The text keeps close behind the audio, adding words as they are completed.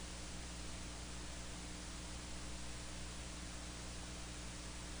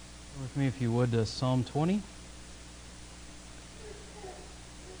with me, if you would, to Psalm 20.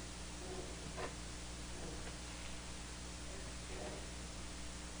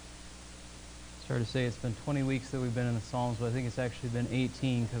 Sorry to say it's been 20 weeks that we've been in the Psalms, but I think it's actually been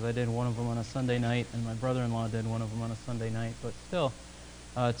 18 because I did one of them on a Sunday night and my brother-in-law did one of them on a Sunday night. But still,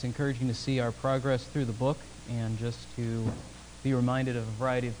 it's encouraging to see our progress through the book and just to be reminded of a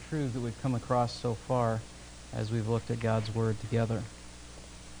variety of truths that we've come across so far as we've looked at God's Word together.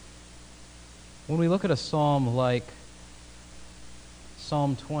 When we look at a psalm like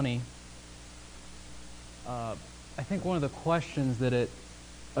Psalm 20, I think one of the questions that it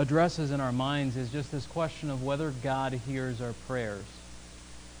addresses in our minds is just this question of whether God hears our prayers.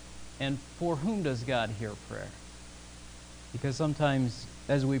 And for whom does God hear prayer? Because sometimes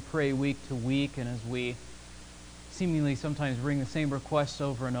as we pray week to week and as we seemingly sometimes bring the same requests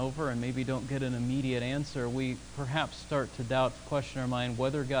over and over and maybe don't get an immediate answer, we perhaps start to doubt, question our mind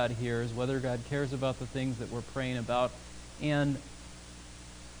whether God hears, whether God cares about the things that we're praying about, and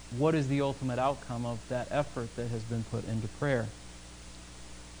what is the ultimate outcome of that effort that has been put into prayer.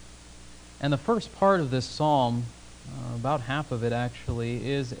 And the first part of this psalm, about half of it actually,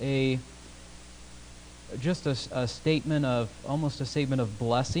 is just a statement of, almost a statement of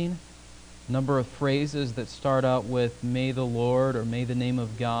blessing. A number of phrases that start out with, may the Lord, or may the name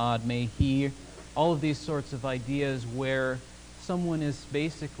of God, may He, all of these sorts of ideas where someone is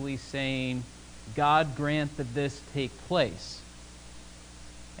basically saying, God grant that this take place.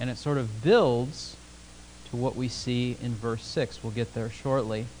 And it sort of builds to what we see in verse 6. We'll get there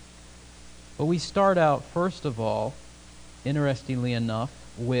shortly. But we start out, first of all, interestingly enough,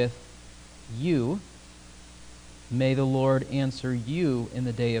 with you. May the Lord answer you in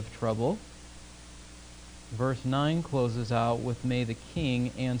the day of trouble. Verse 9 closes out with, may the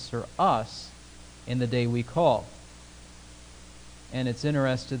King answer us in the day we call. And it's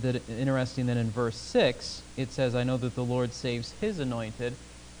interesting that in verse 6, it says, I know that the Lord saves His anointed.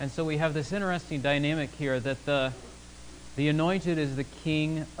 And so we have this interesting dynamic here that the anointed is the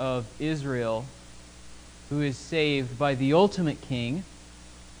King of Israel, who is saved by the ultimate King.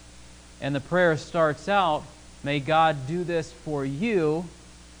 And the prayer starts out, may God do this for you,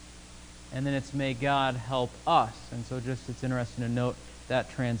 and then it's may God help us. And so just it's interesting to note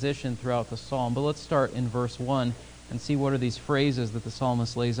that transition throughout the psalm. But let's start in verse 1 and see what are these phrases that the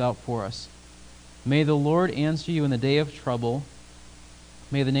psalmist lays out for us. May the Lord answer you in the day of trouble.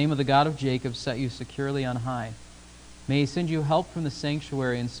 May the name of the God of Jacob set you securely on high. May He send you help from the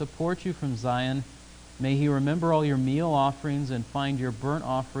sanctuary and support you from Zion. May He remember all your meal offerings and find your burnt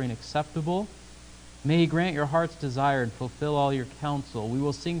offering acceptable. May He grant your heart's desire and fulfill all your counsel. We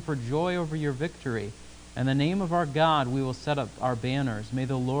will sing for joy over your victory. In the name of our God we will set up our banners. May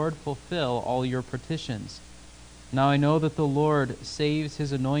the Lord fulfill all your petitions. Now I know that the Lord saves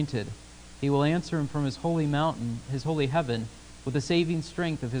His anointed. He will answer him from His holy mountain, His holy heaven, with the saving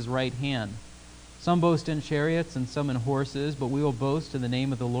strength of His right hand. Some boast in chariots and some in horses, but we will boast in the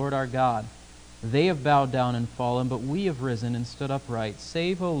name of the Lord our God. They have bowed down and fallen, but we have risen and stood upright.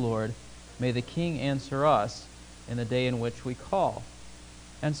 Save, O Lord, may the King answer us in the day in which we call.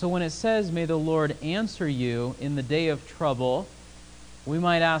 And so when it says, may the Lord answer you in the day of trouble, we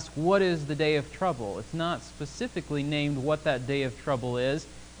might ask, what is the day of trouble? It's not specifically named what that day of trouble is,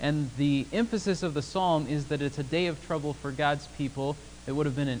 and the emphasis of the psalm is that it's a day of trouble for God's people. It would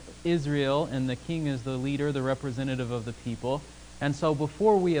have been in Israel, and the king is the leader, the representative of the people. And so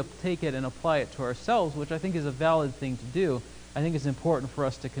before we take it and apply it to ourselves, which I think is a valid thing to do, I think it's important for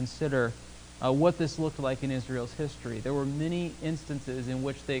us to consider what this looked like in Israel's history. There were many instances in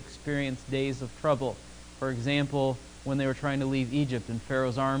which they experienced days of trouble. For example, when they were trying to leave Egypt and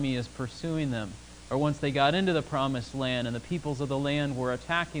Pharaoh's army is pursuing them, or once they got into the promised land and the peoples of the land were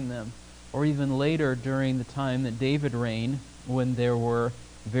attacking them, or even later during the time that David reigned, when there were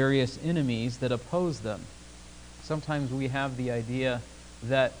various enemies that opposed them. Sometimes we have the idea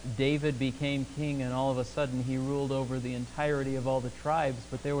that David became king and all of a sudden he ruled over the entirety of all the tribes,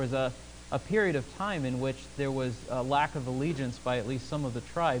 but there was a period of time in which there was a lack of allegiance by at least some of the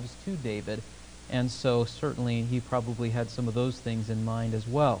tribes to David, and so certainly he probably had some of those things in mind as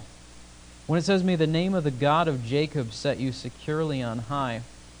well. When it says, may the name of the God of Jacob set you securely on high,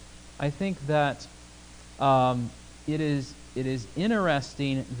 I think that it is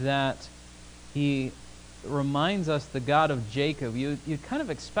interesting that he reminds us the God of Jacob. You'd kind of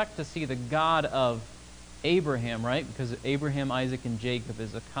expect to see the God of Abraham, right? Because Abraham, Isaac, and Jacob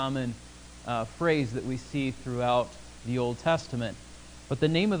is a common phrase that we see throughout the Old Testament. But the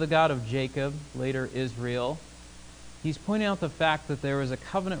name of the God of Jacob, later Israel, he's pointing out the fact that there is a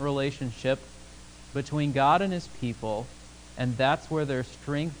covenant relationship between God and His people, and that's where their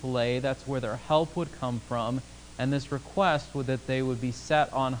strength lay, that's where their help would come from, and this request would that they would be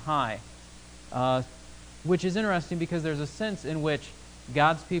set on high. Which is interesting because there's a sense in which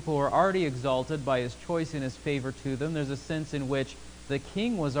God's people were already exalted by his choice and his favor to them. There's a sense in which the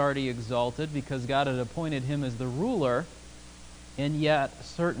king was already exalted because God had appointed him as the ruler, and yet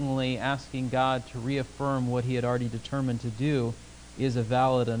certainly asking God to reaffirm what he had already determined to do is a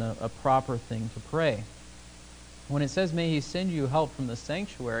valid and a proper thing to pray. When it says, may he send you help from the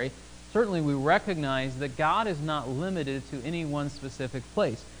sanctuary, certainly we recognize that God is not limited to any one specific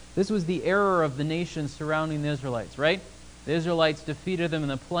place. This was the error of the nations surrounding the Israelites, right? The Israelites defeated them in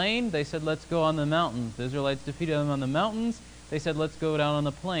the plain. They said, let's go on the mountains. The Israelites defeated them on the mountains. They said, let's go down on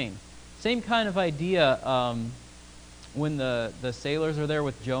the plain. Same kind of idea when the sailors are there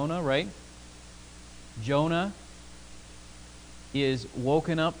with Jonah, right? Jonah is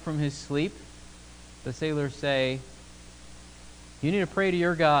woken up from his sleep. The sailors say, you need to pray to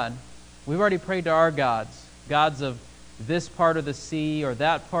your God. We've already prayed to our gods, gods of this part of the sea or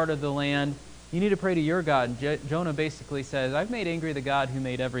that part of the land. You need to pray to your God. And Jonah basically says, I've made angry the God who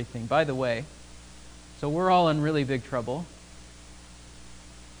made everything. By the way, so we're all in really big trouble.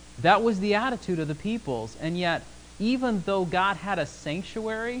 That was the attitude of the peoples. And yet, even though God had a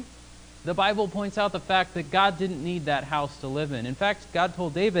sanctuary, the Bible points out the fact that God didn't need that house to live in. In fact, God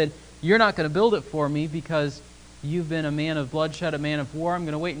told David, you're not going to build it for me because you've been a man of bloodshed, a man of war. I'm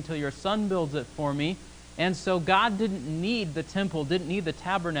going to wait until your son builds it for me. And so God didn't need the temple, didn't need the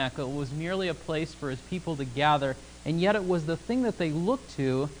tabernacle. It was merely a place for his people to gather. And yet it was the thing that they looked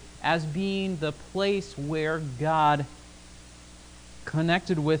to as being the place where God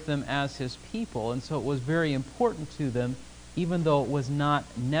connected with them as his people. And so it was very important to them, even though it was not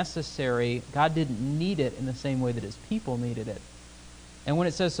necessary. God didn't need it in the same way that his people needed it. And when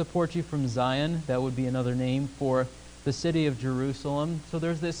it says support you from Zion, that would be another name for the city of Jerusalem. So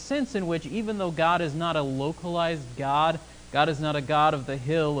there's this sense in which even though God is not a localized God, God is not a God of the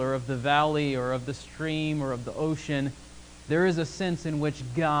hill or of the valley or of the stream or of the ocean, there is a sense in which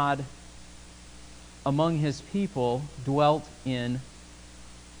God, among his people, dwelt in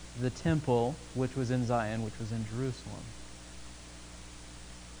the temple, which was in Zion, which was in Jerusalem,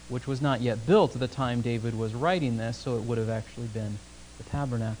 which was not yet built at the time David was writing this, so it would have actually been the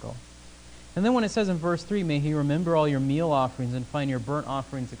tabernacle. And then when it says in verse 3, may he remember all your meal offerings and find your burnt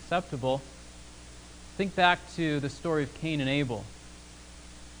offerings acceptable, think back to the story of Cain and Abel.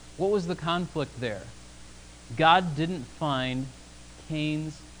 What was the conflict there? God didn't find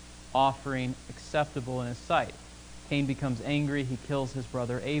Cain's offering acceptable in his sight. Cain becomes angry, he kills his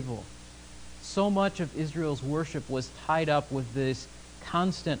brother Abel. So much of Israel's worship was tied up with this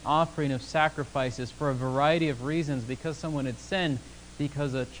constant offering of sacrifices for a variety of reasons, because someone had sinned,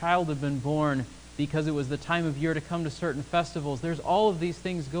 because a child had been born, because it was the time of year to come to certain festivals. There's all of these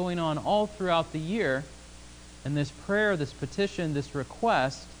things going on all throughout the year. And this prayer, this petition, this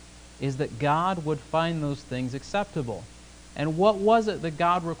request is that God would find those things acceptable. And what was it that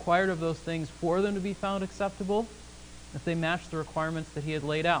God required of those things for them to be found acceptable? If they matched the requirements that he had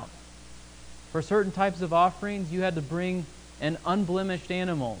laid out. For certain types of offerings, you had to bring an unblemished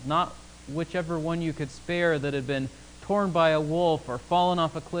animal, not whichever one you could spare that had been torn by a wolf or fallen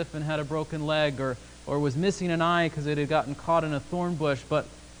off a cliff and had a broken leg or was missing an eye because it had gotten caught in a thorn bush, but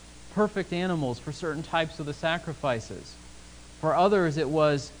perfect animals for certain types of the sacrifices. For others, it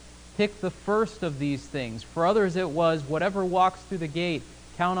was pick the first of these things. For others, it was whatever walks through the gate,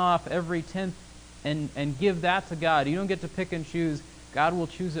 count off every tenth and give that to God. You don't get to pick and choose. God will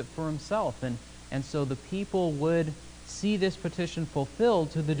choose it for himself. And so the people would see this petition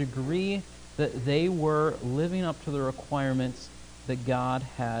fulfilled to the degree that they were living up to the requirements that God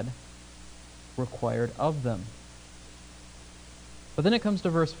had required of them. But then it comes to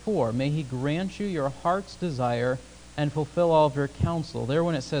verse 4. May he grant you your heart's desire and fulfill all of your counsel. There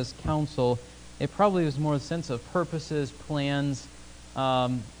when it says counsel, it probably was more a sense of purposes, plans.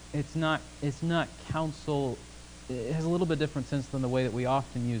 It's not counsel. It has a little bit different sense than the way that we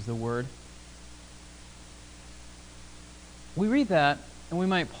often use the word. We read that, and we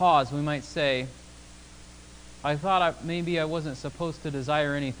might pause. We might say, I thought maybe I wasn't supposed to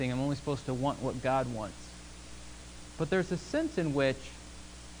desire anything. I'm only supposed to want what God wants. But there's a sense in which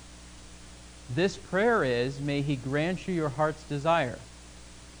this prayer is, may he grant you your heart's desire.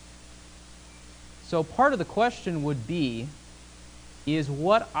 So part of the question would be, is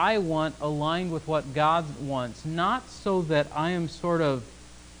what I want aligned with what God wants? Not so that I am sort of,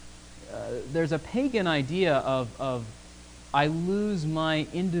 there's a pagan idea of I lose my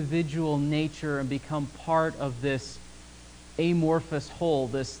individual nature and become part of this amorphous whole,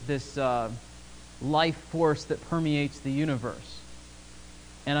 this life force that permeates the universe.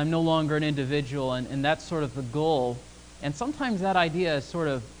 And I'm no longer an individual, and that's sort of the goal. And sometimes that idea sort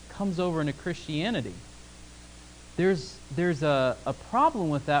of comes over into Christianity. There's a problem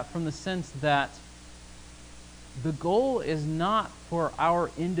with that from the sense that the goal is not for our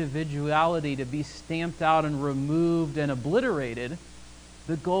individuality to be stamped out and removed and obliterated.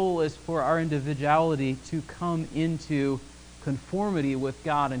 The goal is for our individuality to come into conformity with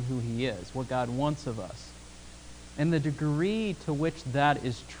God and who He is, what God wants of us. And the degree to which that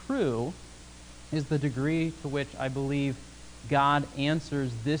is true is the degree to which I believe God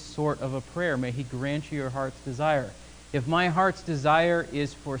answers this sort of a prayer. May He grant you your heart's desire. If my heart's desire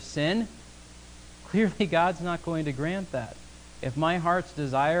is for sin, clearly God's not going to grant that. If my heart's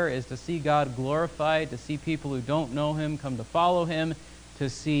desire is to see God glorified, to see people who don't know Him come to follow Him, to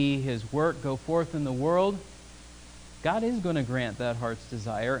see His work go forth in the world, God is going to grant that heart's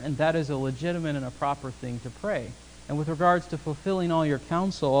desire, and that is a legitimate and a proper thing to pray. And with regards to fulfilling all your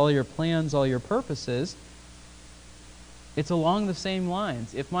counsel, all your plans, all your purposes, it's along the same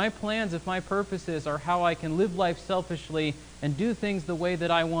lines. If my plans, if my purposes are how I can live life selfishly and do things the way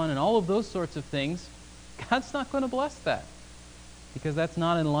that I want and all of those sorts of things, God's not going to bless that because that's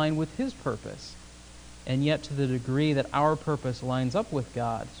not in line with His purpose. And yet to the degree that our purpose lines up with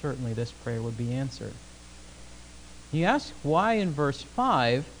God, certainly this prayer would be answered. You ask why in verse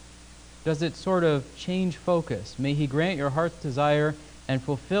 5 does it sort of change focus? May He grant your heart's desire and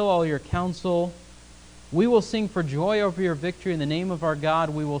fulfill all your counsel. We will sing for joy over your victory. In the name of our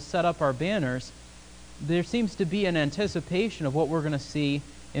God, we will set up our banners. There seems to be an anticipation of what we're going to see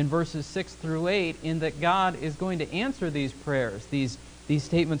in verses 6 through 8, in that God is going to answer these prayers, these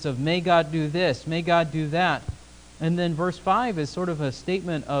statements of, may God do this, may God do that. And then verse 5 is sort of a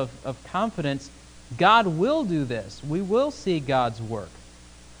statement of confidence. God will do this. We will see God's work.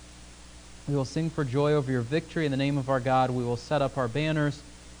 We will sing for joy over your victory. In the name of our God, we will set up our banners.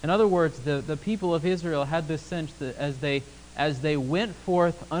 In other words, the people of Israel had this sense that as they went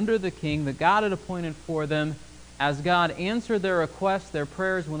forth under the king that God had appointed for them, as God answered their requests, their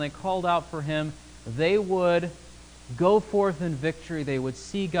prayers, when they called out for Him, they would go forth in victory. They would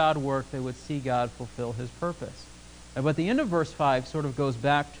see God work. They would see God fulfill His purpose. But the end of verse 5 sort of goes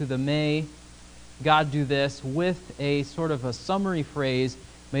back to the may God do this with a sort of a summary phrase,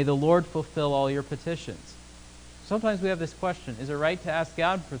 may the Lord fulfill all your petitions. Sometimes we have this question, is it right to ask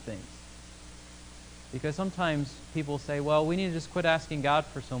God for things? Because sometimes people say, well, we need to just quit asking God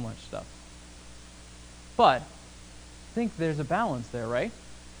for so much stuff. But I think there's a balance there, right?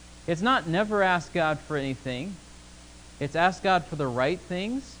 It's not never ask God for anything. It's ask God for the right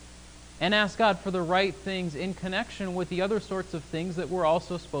things, and ask God for the right things in connection with the other sorts of things that we're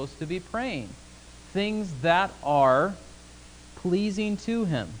also supposed to be praying. Things that are pleasing to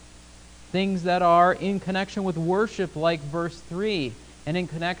Him. Things that are in connection with worship, like verse 3, and in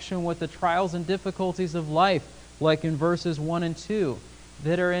connection with the trials and difficulties of life, like in verses 1 and 2,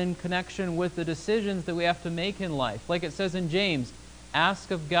 that are in connection with the decisions that we have to make in life. Like it says in James,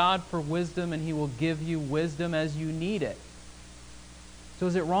 ask of God for wisdom, and He will give you wisdom as you need it. So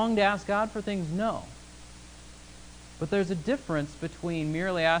is it wrong to ask God for things? No. But there's a difference between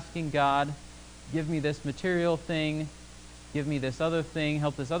merely asking God, give me this material thing, give me this other thing,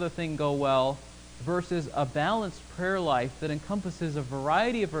 help this other thing go well, versus a balanced prayer life that encompasses a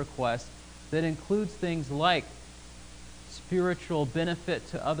variety of requests that includes things like spiritual benefit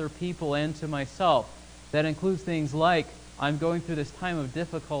to other people and to myself. That includes things like, I'm going through this time of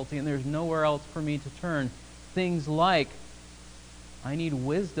difficulty and there's nowhere else for me to turn. Things like, I need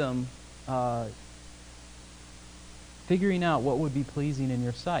wisdom figuring out what would be pleasing in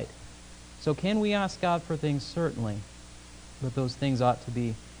your sight. So can we ask God for things? Certainly. But those things ought to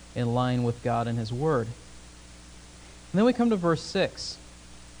be in line with God and His Word. And then we come to verse 6.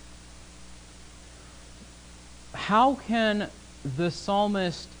 How can the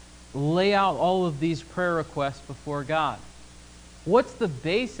psalmist lay out all of these prayer requests before God? What's the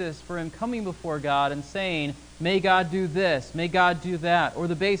basis for him coming before God and saying, may God do this, may God do that? Or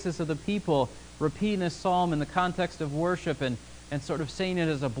the basis of the people repeating this psalm in the context of worship and sort of saying it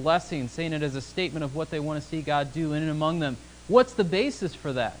as a blessing, saying it as a statement of what they want to see God do in and among them. What's the basis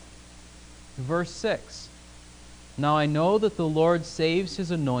for that? Verse 6. Now I know that the Lord saves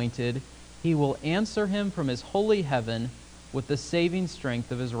His anointed. He will answer him from His holy heaven with the saving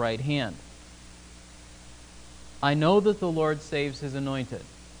strength of His right hand. I know that the Lord saves His anointed.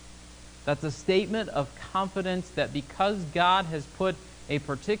 That's a statement of confidence that because God has put a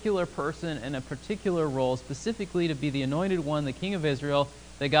particular person in a particular role, specifically to be the anointed one, the King of Israel,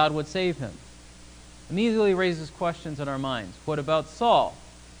 that God would save him. Immediately raises questions in our minds. What about Saul?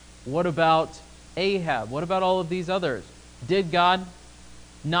 What about Ahab? What about all of these others? Did God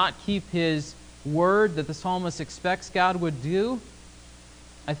not keep his word that the psalmist expects God would do?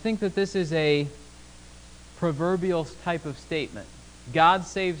 I think that this is a proverbial type of statement. God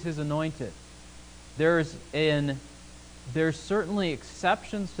saves his anointed. There's certainly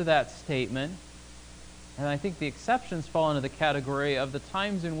exceptions to that statement, and I think the exceptions fall into the category of the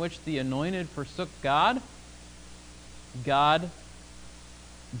times in which the anointed forsook God. God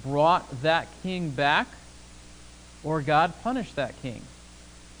brought that king back, or God punished that king.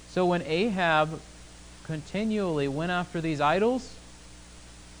 So when Ahab continually went after these idols,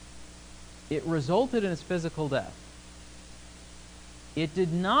 it resulted in his physical death. It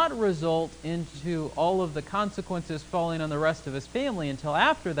did not result into all of the consequences falling on the rest of his family until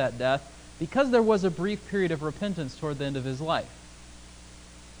after that death, because there was a brief period of repentance toward the end of his life.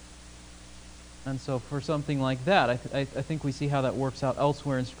 And so for something like that, I think we see how that works out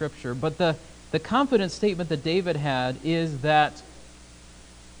elsewhere in Scripture. But the confident statement that David had is that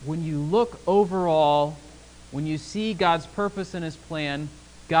when you look overall, when you see God's purpose and his plan,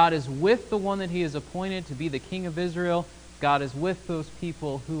 God is with the one that he has appointed to be the king of Israel. God is with those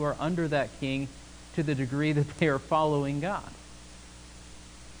people who are under that king to the degree that they are following God.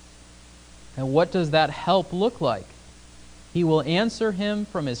 And what does that help look like? He will answer him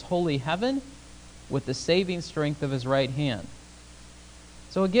from his holy heaven with the saving strength of his right hand.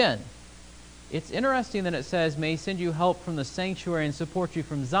 So again, it's interesting that it says, may he send you help from the sanctuary and support you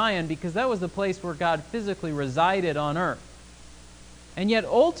from Zion, because that was the place where God physically resided on earth. And yet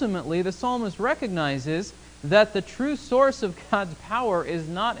ultimately the psalmist recognizes that the true source of God's power is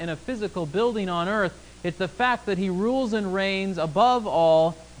not in a physical building on earth. It's the fact that he rules and reigns above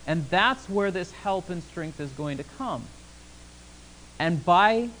all, and that's where this help and strength is going to come. And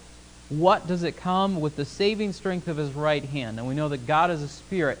by what does it come? With the saving strength of his right hand. And we know that God is a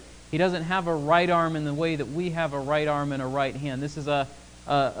spirit. He doesn't have a right arm in the way that we have a right arm and a right hand. This is a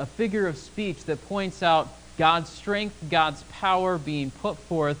figure of speech that points out God's strength, God's power being put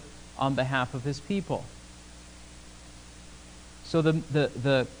forth on behalf of his people. So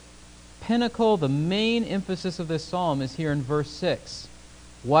the pinnacle, the main emphasis of this psalm is here in verse 6.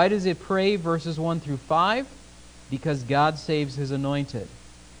 Why does it pray verses 1 through 5? Because God saves his anointed.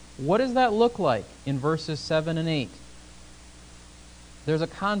 What does that look like in verses 7 and 8? There's a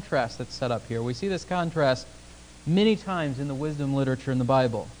contrast that's set up here. We see this contrast many times in the wisdom literature in the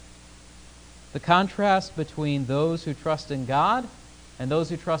Bible. The contrast between those who trust in God and those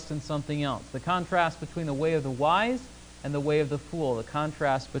who trust in something else. The contrast between the way of the wise and the way of the fool. The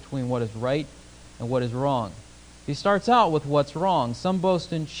contrast between what is right and what is wrong. He starts out with what's wrong. Some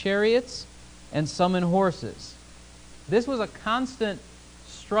boast in chariots and some in horses. This was a constant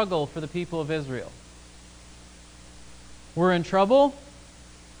struggle for the people of Israel. We're in trouble.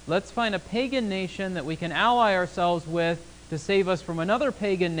 Let's find a pagan nation that we can ally ourselves with to save us from another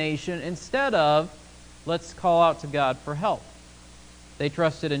pagan nation, instead of let's call out to God for help. They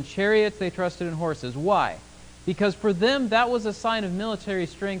trusted in chariots, they trusted in horses. Why? Because for them that was a sign of military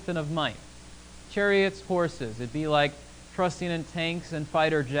strength and of might. Chariots, horses. It'd be like trusting in tanks and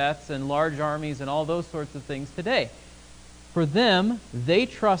fighter jets and large armies and all those sorts of things today. For them, they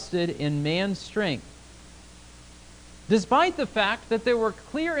trusted in man's strength. Despite the fact that there were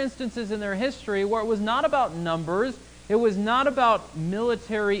clear instances in their history where it was not about numbers, it was not about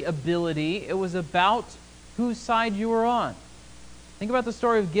military ability, it was about whose side you were on. Think about the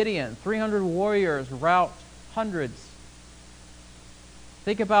story of Gideon. 300 warriors rout hundreds.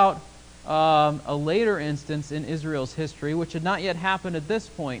 Think about a later instance in Israel's history, which had not yet happened at this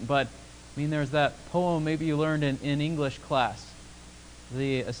point, but there's that poem maybe you learned in English class.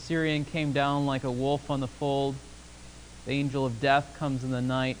 The Assyrian came down like a wolf on the fold. The angel of death comes in the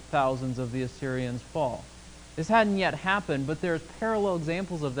night. Thousands of the Assyrians fall. This hadn't yet happened, but there's parallel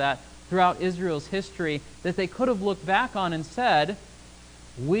examples of that throughout Israel's history that they could have looked back on and said,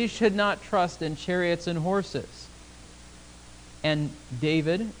 we should not trust in chariots and horses. And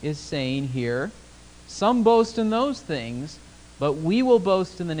David is saying here, some boast in those things, but we will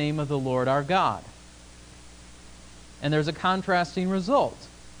boast in the name of the Lord our God. And there's a contrasting result.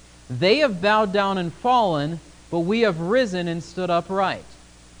 They have bowed down and fallen, but we have risen and stood upright.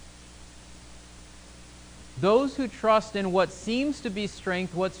 Those who trust in what seems to be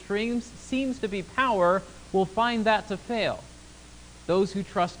strength, what seems to be power, will find that to fail. Those who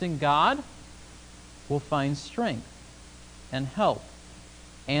trust in God will find strength and help.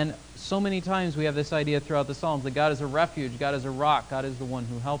 And so many times we have this idea throughout the Psalms that God is a refuge, God is a rock, God is the one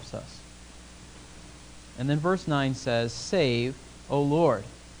who helps us. And then verse 9 says, save, O Lord.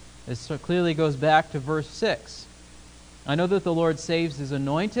 This clearly goes back to verse 6. I know that the Lord saves his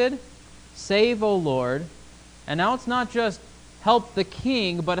anointed. Save, O Lord. And now it's not just help the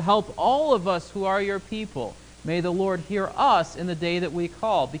king, but help all of us who are your people. May the Lord hear us in the day that we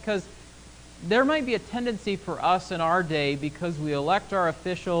call. Because there might be a tendency for us in our day, because we elect our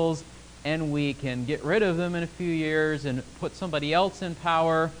officials and we can get rid of them in a few years and put somebody else in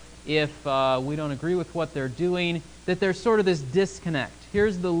power if we don't agree with what they're doing, that there's sort of this disconnect.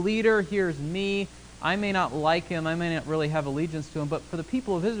 Here's the leader, here's me. I may not like him, I may not really have allegiance to him, but for the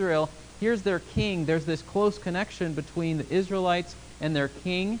people of Israel, here's their king. There's this close connection between the Israelites and their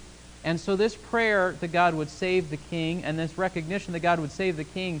king. And so this prayer that God would save the king and this recognition that God would save the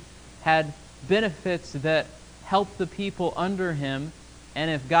king had benefits that helped the people under him. And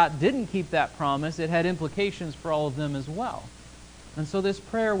if God didn't keep that promise, it had implications for all of them as well. And so this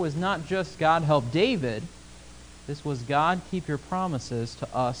prayer was not just God help David. This was God keep your promises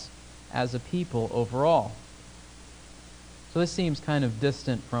to us as a people overall. So this seems kind of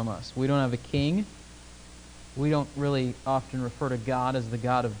distant from us. We don't have a king. We don't really often refer to God as the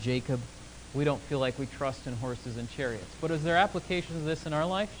God of Jacob. We don't feel like we trust in horses and chariots. But is there applications of this in our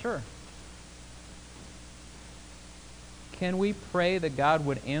life? Sure. Can we pray that God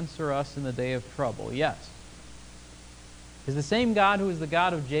would answer us in the day of trouble? Yes. Is the same God who is the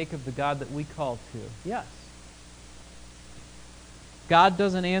God of Jacob the God that we call to? Yes. God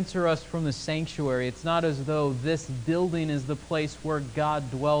doesn't answer us from the sanctuary. It's not as though this building is the place where God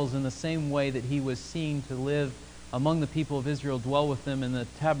dwells in the same way that he was seen to live among the people of Israel, dwell with them in the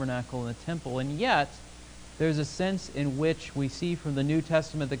tabernacle and the temple. And yet, there's a sense in which we see from the New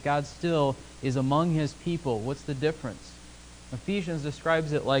Testament that God still is among his people. What's the difference? Ephesians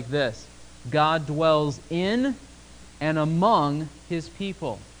describes it like this: God dwells in and among his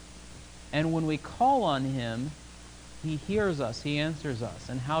people. And when we call on him, he hears us, he answers us.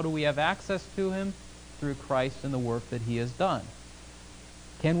 And how do we have access to him? Through Christ and the work that he has done.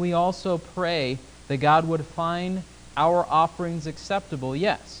 Can we also pray that God would find our offerings acceptable?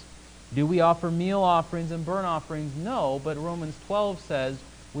 Yes. Do we offer meal offerings and burnt offerings? No, but Romans 12 says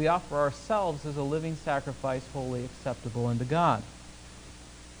we offer ourselves as a living sacrifice, wholly acceptable unto God.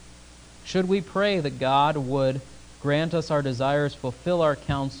 Should we pray that God would grant us our desires, fulfill our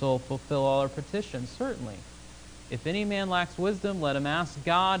counsel, fulfill all our petitions? Certainly. If any man lacks wisdom, let him ask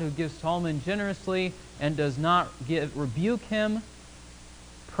God, who gives Solomon generously and does not rebuke him.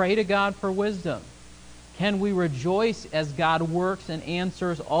 Pray to God for wisdom. Can we rejoice as God works and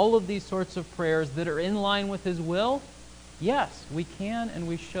answers all of these sorts of prayers that are in line with his will? Yes, we can and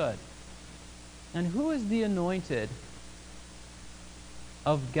we should. And who is the anointed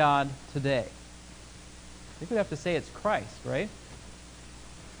of God today? I think we'd have to say it's Christ, right?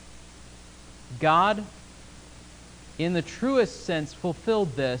 God, in the truest sense,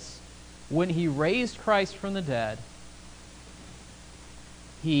 fulfilled this when he raised Christ from the dead.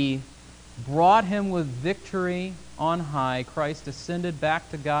 He brought him with victory on high. Christ ascended back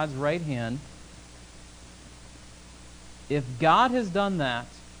to God's right hand. If God has done that,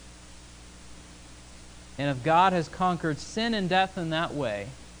 and if God has conquered sin and death in that way,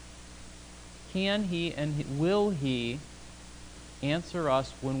 can he and will he answer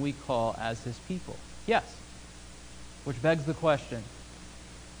us when we call as his people? Yes. Which begs the question,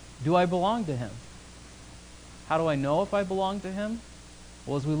 do I belong to him? How do I know if I belong to him?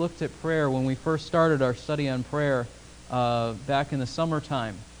 Well, as we looked at prayer when we first started our study on prayer back in the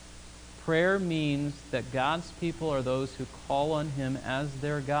summertime, prayer means that God's people are those who call on him as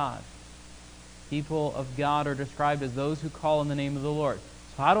their God. People of God are described as those who call in the name of the Lord.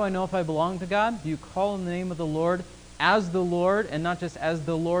 So how do I know if I belong to God? Do you call in the name of the Lord as the Lord, and not just as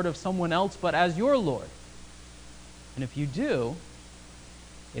the Lord of someone else, but as your Lord? And if you do,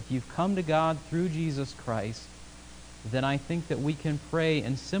 if you've come to God through Jesus Christ, then I think that we can pray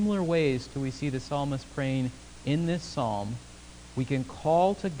in similar ways to we see the psalmist praying in this psalm. We can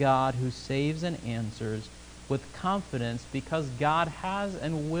call to God who saves and answers with confidence because God has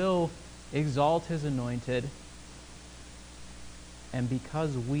and will exalt his anointed. And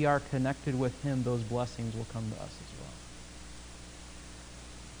because we are connected with him, those blessings will come to us as well.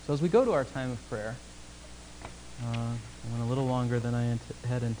 So as we go to our time of prayer, I went a little longer than I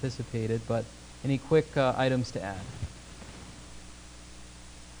had anticipated, but any quick items to add?